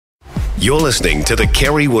You're listening to the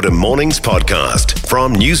Kerre Woodham Mornings podcast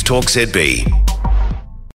from News Talk ZB.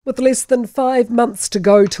 With less than 5 months to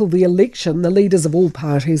go till the election, the leaders of all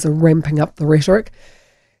parties are ramping up the rhetoric.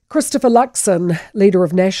 Christopher Luxon, leader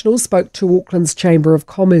of National, spoke to Auckland's Chamber of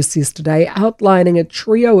Commerce yesterday, outlining a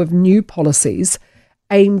trio of new policies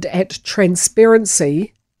aimed at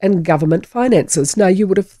transparency in government finances. Now, you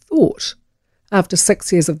would have thought, after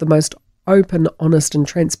 6 years of the most open, honest and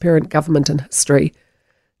transparent government in history,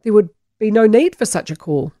 there would be no need for such a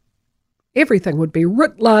call. Everything would be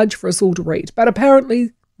writ large for us all to read, but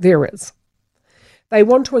apparently there is. They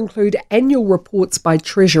want to include annual reports by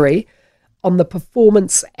Treasury on the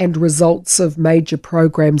performance and results of major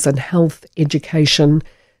programs in health, education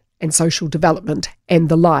and social development and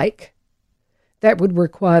the like. That would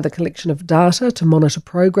require the collection of data to monitor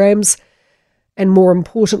programs and, more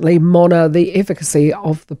importantly, monitor the efficacy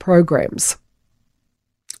of the programs.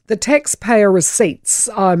 The taxpayer receipts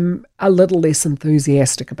I'm a little less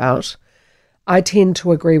enthusiastic about. I tend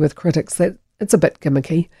to agree with critics that it's a bit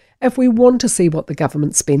gimmicky. If we want to see what the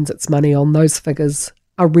government spends its money on, those figures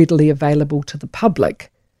are readily available to the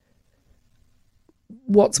public.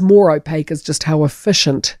 What's more opaque is just how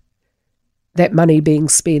efficient that money being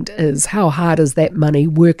spent is. How hard is that money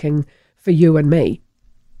working for you and me?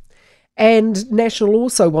 And National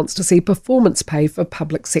also wants to see performance pay for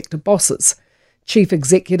public sector bosses. Chief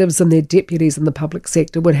executives and their deputies in the public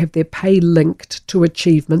sector would have their pay linked to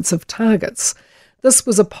achievements of targets. This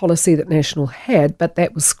was a policy that National had, but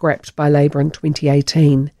that was scrapped by Labour in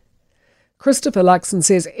 2018. Christopher Luxon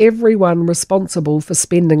says everyone responsible for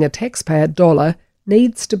spending a taxpayer dollar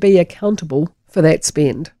needs to be accountable for that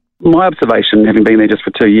spend. My observation, having been there just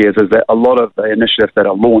for 2 years, is that a lot of the initiatives that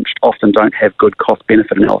are launched often don't have good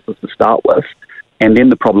cost-benefit analysis to start with. And then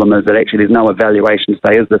the problem is that actually there's no evaluation to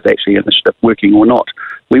say, is this actually initiative working or not?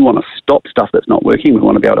 We want to stop stuff that's not working. We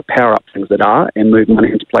want to be able to power up things that are and move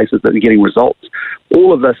money into places that are getting results.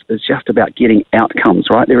 All of this is just about getting outcomes,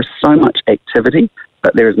 right? There is so much activity,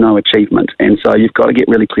 but there is no achievement. And so you've got to get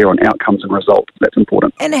really clear on outcomes and results. That's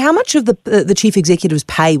important. And how much of the chief executive's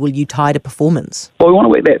pay will you tie to performance? Well, we want to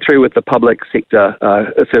work that through with the Public Sector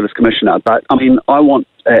Service Commissioner. But, I want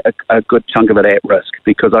a good chunk of it at risk,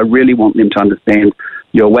 because I really want them to understand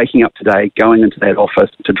you're waking up today, going into that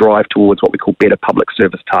office to drive towards what we call better public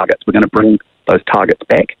service targets. We're going to bring those targets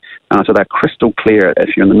back. So they're crystal clear.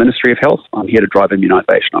 If you're in the Ministry of Health, I'm here to drive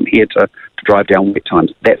immunisation. I'm here to drive down wait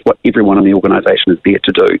times. That's what everyone in the organisation is there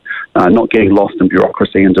to do, not getting lost in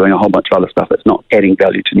bureaucracy and doing a whole bunch of other stuff that's not adding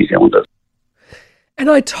value to New Zealanders. And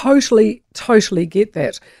I totally get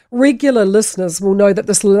that. Regular listeners will know that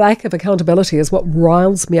this lack of accountability is what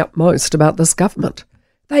riles me up most about this government.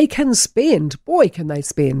 They can spend. Boy, can they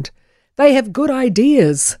spend. They have good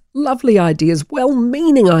ideas, lovely ideas,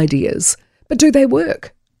 well-meaning ideas. But do they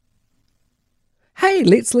work? Hey,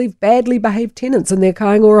 let's leave badly behaved tenants in their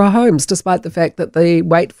Kaingoora homes, despite the fact that the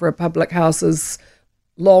wait for a public house is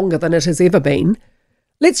longer than it has ever been.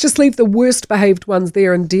 Let's just leave the worst behaved ones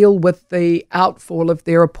there and deal with the outfall of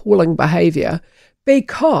their appalling behaviour,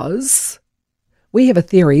 because we have a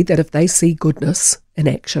theory that if they see goodness in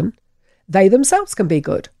action, they themselves can be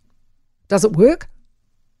good. Does it work?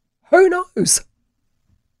 Who knows?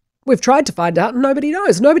 We've tried to find out and nobody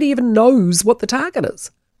knows. Nobody even knows what the target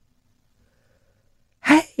is.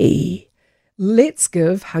 Hey, let's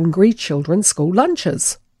give hungry children school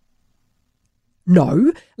lunches.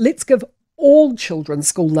 No, let's give all children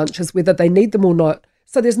school lunches, whether they need them or not.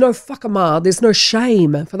 So there's no whakama, there's no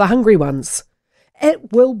shame for the hungry ones.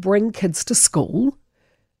 It will bring kids to school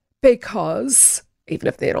because, even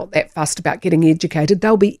if they're not that fussed about getting educated,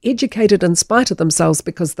 they'll be educated in spite of themselves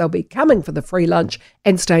because they'll be coming for the free lunch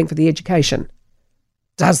and staying for the education.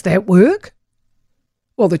 Does that work?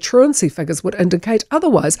 Well, the truancy figures would indicate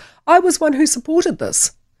otherwise. I was one who supported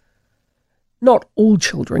this. Not all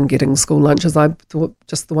children getting school lunches. I thought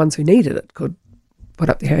just the ones who needed it could put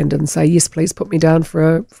up their hand and say, yes, please put me down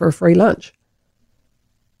for a free lunch.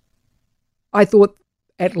 I thought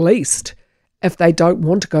at least if they don't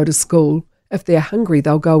want to go to school, if they're hungry,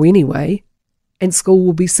 they'll go anyway, and school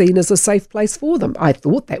will be seen as a safe place for them. I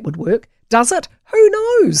thought that would work. Does it? Who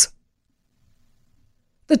knows?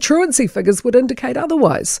 The truancy figures would indicate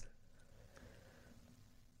otherwise.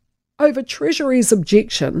 Over Treasury's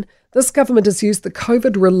objection, this government has used the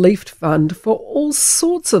COVID Relief Fund for all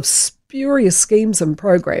sorts of spurious schemes and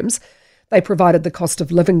programs. They provided the cost of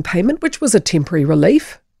living payment, which was a temporary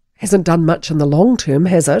relief. Hasn't done much in the long term,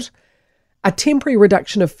 has it? A temporary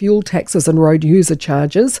reduction of fuel taxes and road user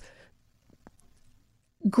charges.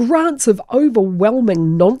 Grants of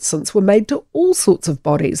overwhelming nonsense were made to all sorts of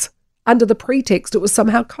bodies under the pretext it was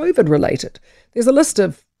somehow COVID related. There's a list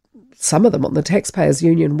of some of them on the Taxpayers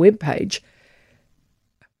Union webpage.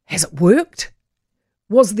 Has it worked?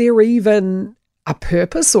 Was there even a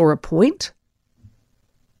purpose or a point?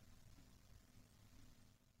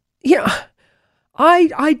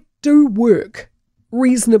 I do work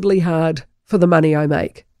reasonably hard for the money I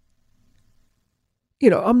make.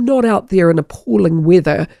 I'm not out there in appalling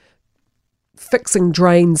weather fixing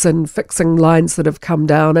drains and fixing lines that have come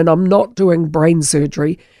down, and I'm not doing brain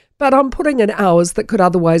surgery, but I'm putting in hours that could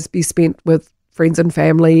otherwise be spent with friends and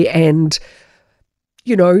family and,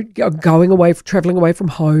 travelling away from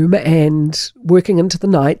home and working into the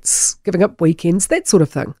nights, giving up weekends, that sort of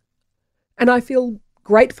thing. And I feel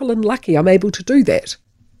grateful and lucky I'm able to do that.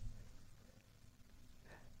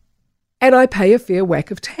 And I pay a fair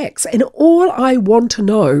whack of tax. And all I want to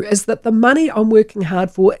know is that the money I'm working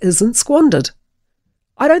hard for isn't squandered.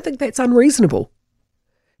 I don't think that's unreasonable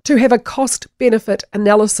to have a cost-benefit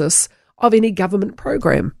analysis of any government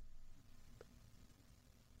program.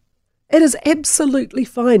 It is absolutely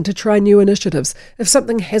fine to try new initiatives. If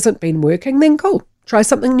something hasn't been working, then cool, try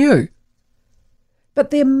something new.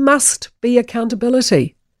 But there must be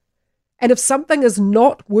accountability. And if something is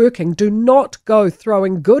not working, do not go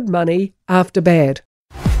throwing good money after bad.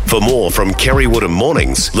 For more from Kerre Woodham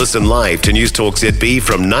Mornings, listen live to News Talk ZB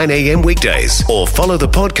from 9 a.m. weekdays or follow the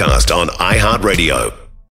podcast on iHeartRadio.